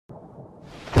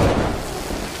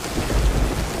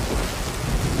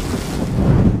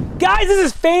Guys, this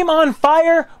is Fame on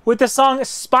Fire with the song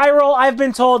Spiral. I've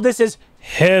been told this is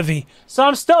heavy, so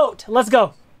I'm stoked. Let's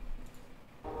go.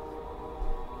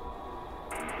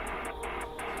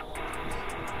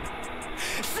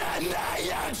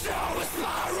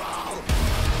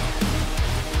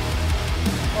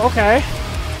 Okay.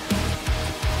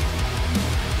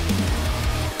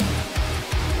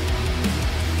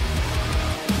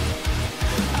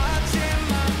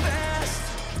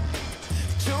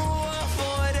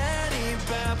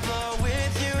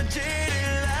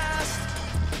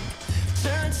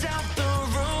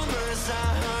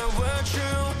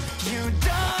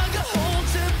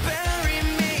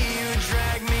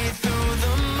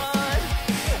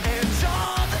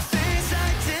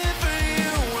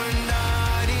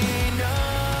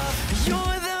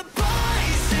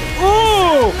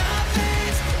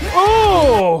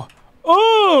 Oh!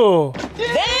 Oh!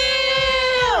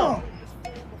 Damn!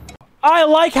 I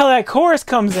like how that chorus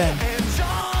comes in.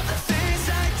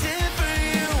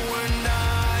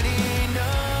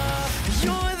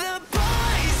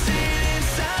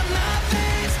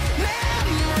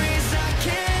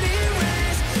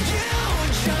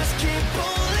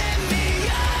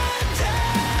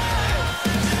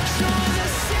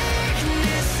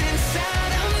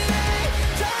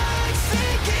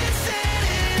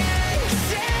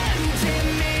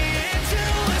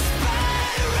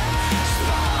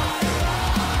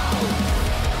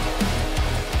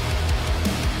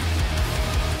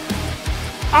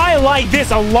 I like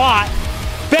this a lot.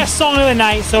 Best song of the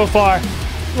night so far.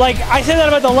 Like, I said that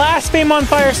about the last Fame on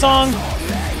Fire song.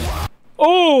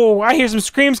 Oh, I hear some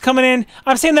screams coming in.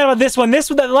 I'm saying that about this one.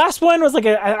 The last one was like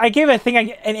I gave it, I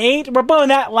think, an 8. We're blowing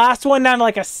that last one down to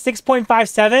like a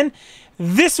 6.57.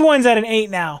 This one's at an 8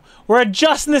 now. We're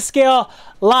adjusting the scale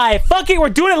live. Fuck it, we're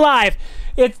doing it live.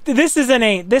 This is an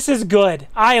 8. This is good.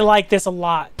 I like this a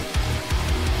lot.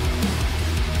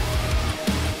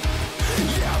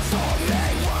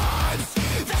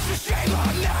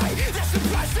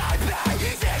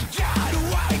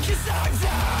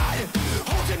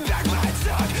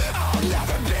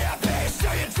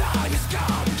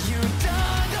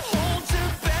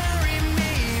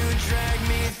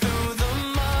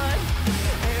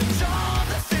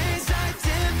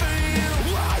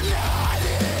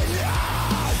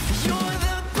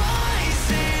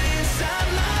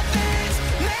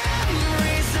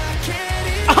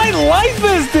 I like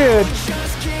this, dude.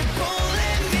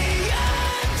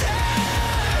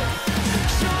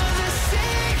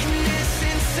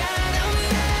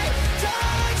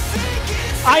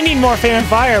 I need more Fame and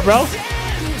Fire, bro.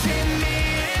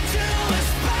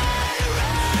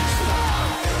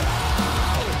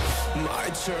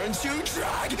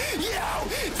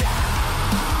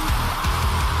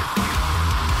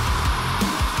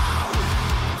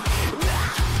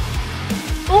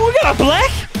 Oh, we got a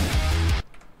black?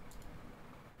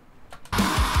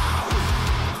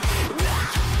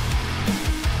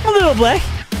 A little black.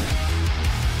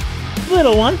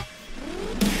 Little one.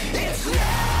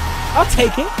 I'll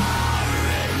take it.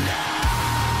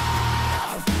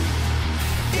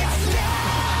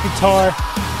 Guitar.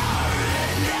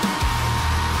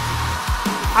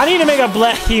 I need to make a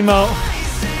black emote.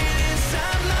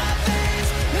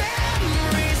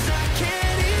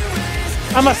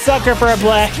 I'm a sucker for a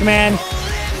black, man.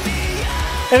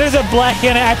 If there's a black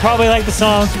in it, I probably like the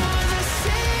song.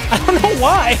 I don't know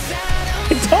why.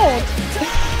 I don't.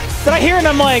 But I hear it and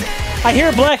I'm like, I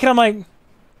hear black and I'm like,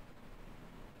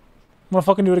 wanna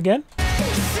fucking do it again?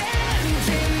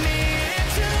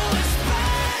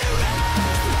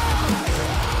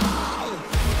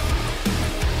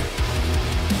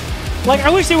 Like, I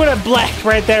wish they would have black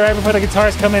right there, right before the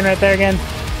guitars come in right there again.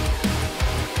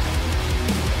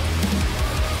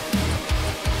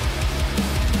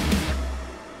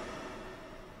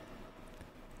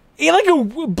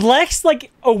 Black's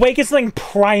like awakens something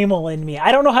primal in me.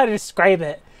 I don't know how to describe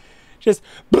it. Just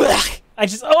black. I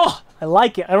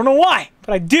like it. I don't know why,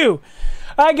 but I do.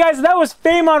 Alright guys, that was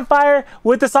Fame on Fire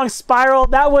with the song Spiral.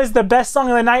 That was the best song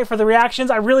of the night for the reactions.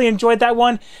 I really enjoyed that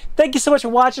one. Thank you so much for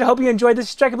watching. I hope you enjoyed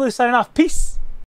this. StrikingBlue signing off. Peace.